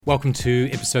Welcome to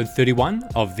episode 31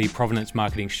 of the Provenance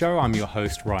Marketing Show. I'm your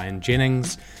host, Ryan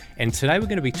Jennings, and today we're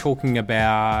going to be talking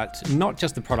about not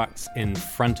just the products in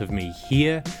front of me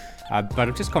here, but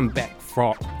I've just gone back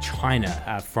from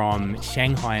China, from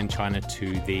Shanghai in China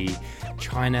to the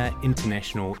China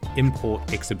International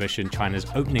Import Exhibition. China's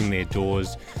opening their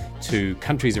doors to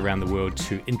countries around the world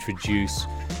to introduce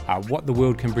what the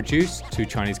world can produce to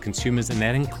Chinese consumers, and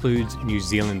that includes New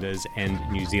Zealanders and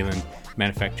New Zealand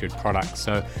manufactured products.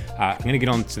 So I'm going to get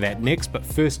on to that next, but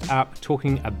first up,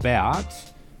 talking about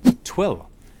Twill.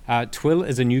 Twill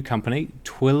is a new company.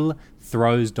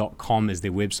 TwillThrows.com is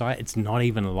their website. It's not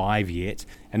even live yet,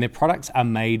 and their products are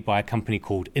made by a company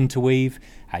called Interweave.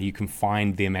 You can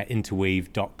find them at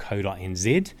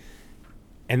interweave.co.nz,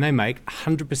 and they make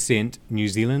 100% New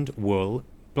Zealand wool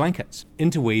blankets.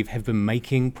 Interweave have been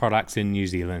making products in New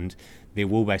Zealand, their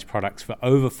wool-based products, for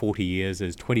over 40 years.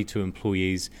 There's 22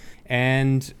 employees,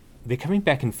 and they're coming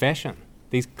back in fashion.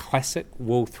 These classic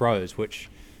wool throws, which,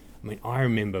 I mean, I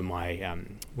remember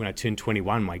when I turned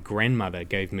 21, my grandmother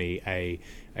gave me a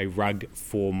rug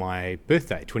for my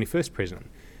birthday, 21st present,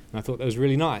 and I thought that was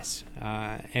really nice.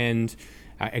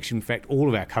 Actually, in fact, all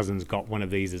of our cousins got one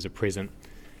of these as a present,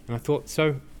 and I thought,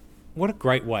 so what a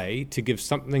great way to give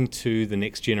something to the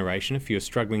next generation if you're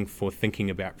struggling for thinking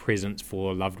about presents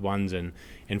for loved ones and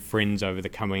friends over the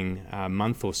coming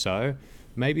month or so.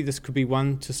 Maybe this could be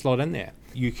one to slot in there.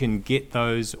 You can get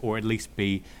those, or at least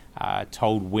be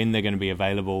told when they're going to be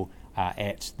available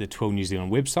at the Twill New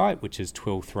Zealand website, which is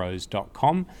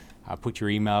twillthrows.com. Put your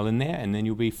email in there, and then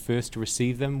you'll be first to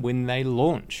receive them when they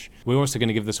launch. We're also going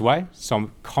to give this away,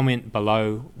 so comment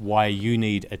below why you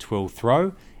need a Twill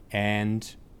throw,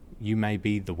 and you may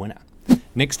be the winner.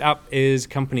 Next up is a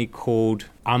company called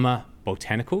Ama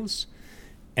Botanicals,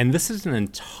 and this is an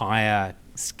entire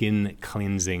skin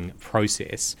cleansing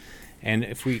process. And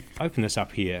if we open this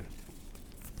up here,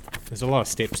 there's a lot of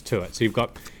steps to it. So you've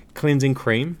got cleansing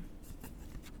cream,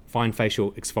 fine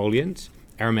facial exfoliant,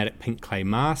 aromatic pink clay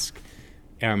mask,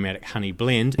 aromatic honey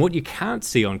blend. What you can't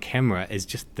see on camera is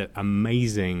just the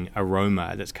amazing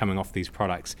aroma that's coming off these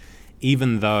products,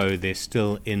 even though they're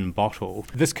still in bottle.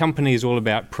 This company is all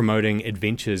about promoting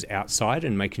adventures outside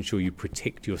and making sure you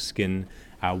protect your skin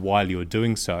while you're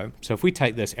doing so. So if we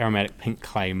take this aromatic pink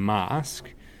clay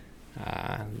mask,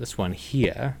 this one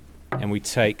here, and we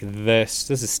take this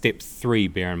is step 3,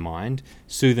 bear in mind,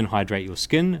 soothe and hydrate your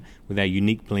skin with our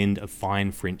unique blend of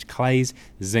fine French clays,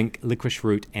 zinc, licorice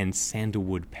root, and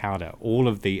sandalwood powder. All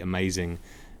of the amazing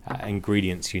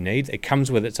ingredients you need. It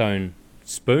comes with its own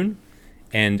spoon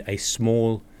and a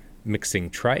small mixing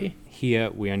tray. Here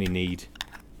we only need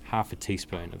half a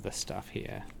teaspoon of this stuff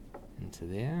here into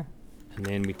there. And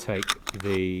then we take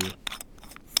the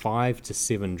 5 to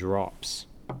 7 drops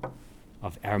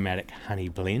of aromatic honey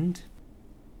blend.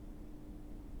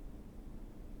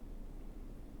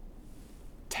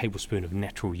 Tablespoon of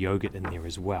natural yogurt in there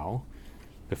as well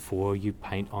before you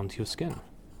paint onto your skin.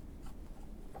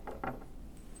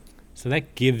 So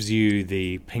that gives you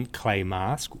the pink clay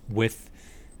mask with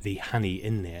the honey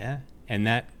in there, and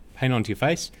that paint onto your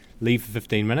face, leave for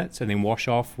 15 minutes, and then wash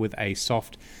off with a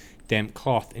soft damp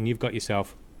cloth, and you've got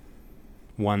yourself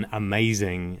one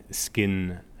amazing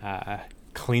skin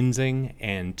cleansing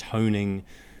and toning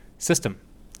system.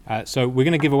 So we're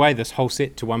going to give away this whole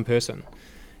set to one person,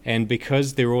 and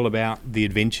because they're all about the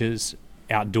adventures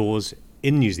outdoors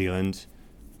in New Zealand,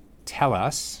 tell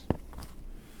us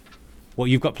what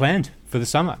you've got planned for the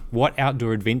summer. What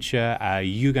outdoor adventure are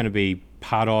you going to be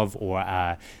part of,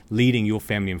 or leading your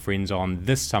family and friends on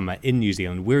this summer in New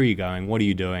Zealand? Where are you going? What are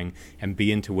you doing? And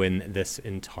be in to win this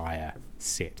entire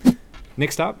set.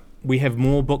 Next up, we have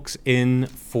more books in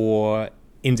for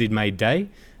NZ Made Day.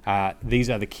 These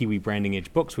are the Kiwi Branding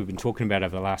Edge books we've been talking about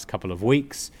over the last couple of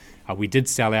weeks. We did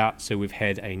sell out, so we've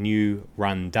had a new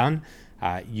run done.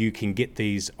 You can get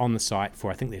these on the site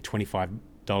for, I think they're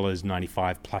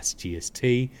 $25.95 plus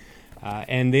GST,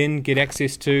 and then get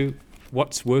access to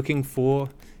what's working for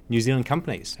New Zealand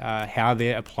companies, how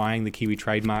they're applying the Kiwi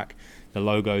trademark, the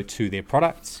logo to their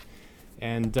products,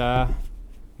 and then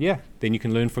you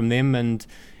can learn from them and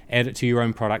add it to your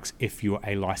own products if you're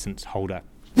a license holder.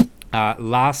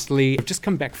 Lastly, I've just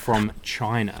come back from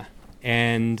China,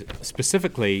 and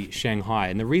specifically Shanghai,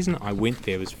 and the reason I went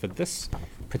there was for this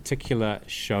particular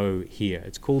show here.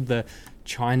 It's called the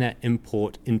China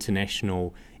Import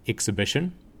International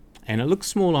Exhibition, and it looks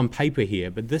small on paper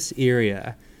here, but this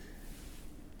area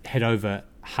had over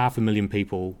 500,000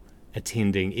 people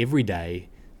attending every day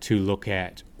to look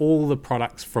at all the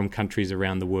products from countries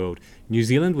around the world. New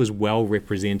Zealand was well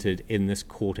represented in this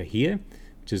quarter here,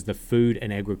 which is the food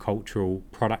and agricultural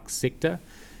products sector.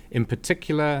 In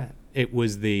particular, it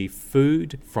was the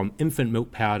food from infant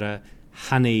milk powder,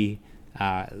 honey,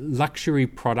 luxury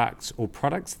products, or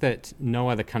products that no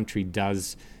other country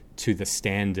does to the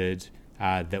standard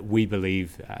that we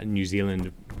believe New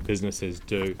Zealand businesses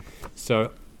do.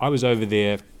 So I was over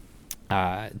there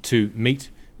to meet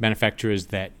manufacturers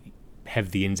that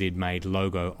have the NZ Made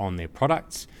logo on their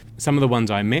products. Some of the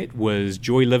ones I met was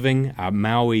Joy Living,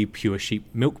 Maui Pure Sheep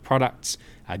Milk Products,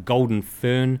 Golden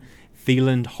Fern,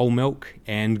 Thieland Whole Milk,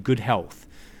 and Good Health.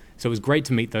 So it was great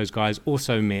to meet those guys.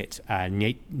 Also met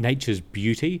Nature's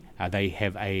Beauty. They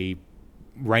have a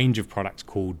range of products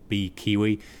called Be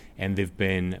Kiwi, and they've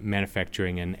been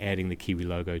manufacturing and adding the Kiwi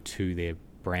logo to their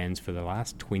brands for the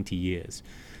last 20 years.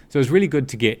 So it was really good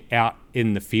to get out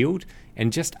in the field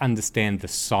and just understand the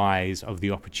size of the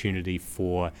opportunity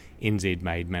for NZ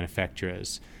Made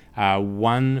manufacturers.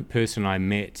 One person I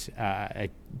met, a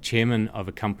chairman of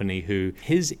a company who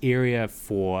his area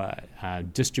for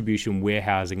distribution,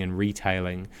 warehousing and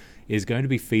retailing is going to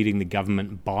be feeding the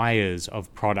government buyers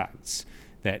of products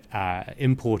that are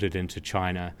imported into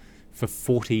China for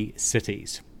 40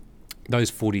 cities. Those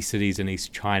 40 cities in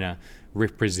East China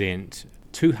represent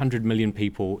 200 million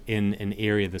people in an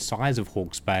area the size of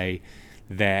Hawke's Bay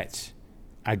that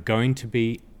are going to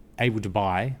be able to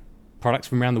buy products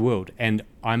from around the world. And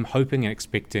I'm hoping and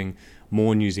expecting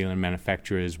more New Zealand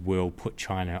manufacturers will put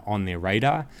China on their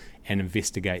radar and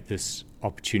investigate this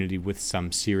opportunity with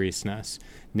some seriousness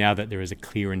now that there is a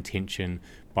clear intention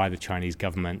by the Chinese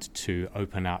government to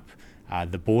open up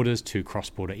the borders to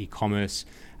cross-border e-commerce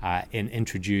and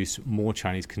introduce more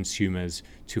Chinese consumers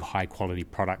to high-quality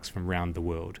products from around the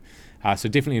world. So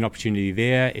definitely an opportunity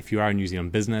there. If you are a New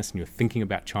Zealand business and you're thinking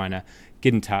about China,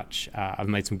 get in touch. I've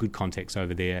made some good contacts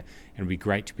over there, and it'd be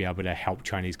great to be able to help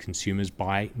Chinese consumers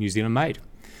buy New Zealand made.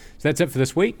 So that's it for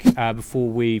this week. Before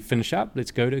we finish up,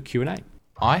 let's go to Q&A.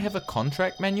 I have a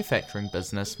contract manufacturing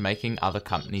business making other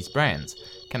companies' brands.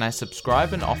 Can I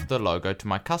subscribe and offer the logo to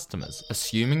my customers,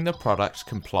 assuming the product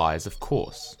complies, of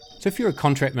course? So if you're a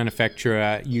contract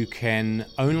manufacturer, you can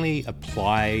only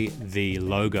apply the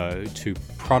logo to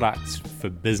products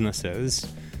for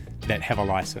businesses that have a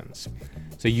license.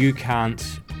 So you can't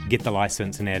get the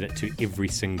license and add it to every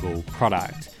single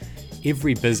product.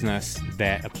 Every business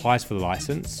that applies for the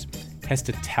license has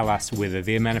to tell us whether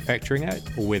they're manufacturing it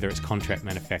or whether it's contract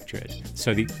manufactured.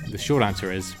 So the short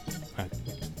answer is,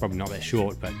 probably not that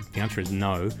short, but the answer is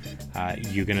no.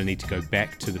 You're going to need to go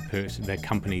back to the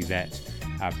company that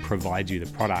provides you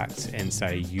the products and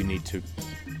say you need to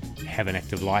have an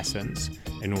active license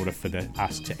in order for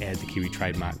us to add the Kiwi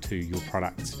trademark to your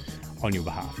products on your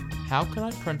behalf. How can I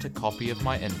print a copy of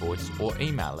my invoice or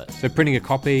email it? So printing a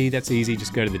copy, that's easy.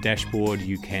 Just go to the dashboard.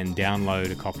 You can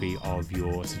download a copy of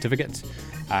your certificate.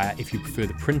 If you prefer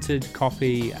the printed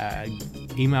copy,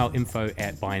 email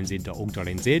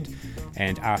info@buynz.org.nz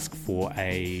and ask for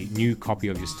a new copy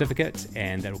of your certificate,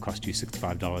 and that will cost you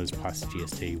 $65 plus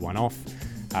GST one-off.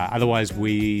 Otherwise,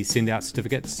 we send out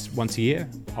certificates once a year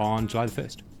on July the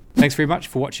 1st. Thanks very much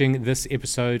for watching this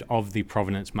episode of the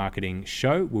Provenance Marketing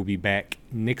Show. We'll be back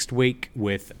next week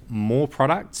with more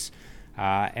products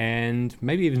and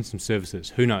maybe even some services.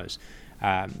 Who knows?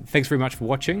 Thanks very much for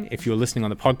watching. If you're listening on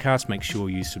the podcast, make sure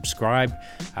you subscribe.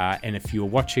 And if you're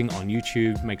watching on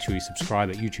YouTube, make sure you subscribe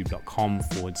at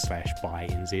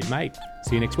youtube.com/buynzmade.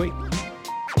 See you next week.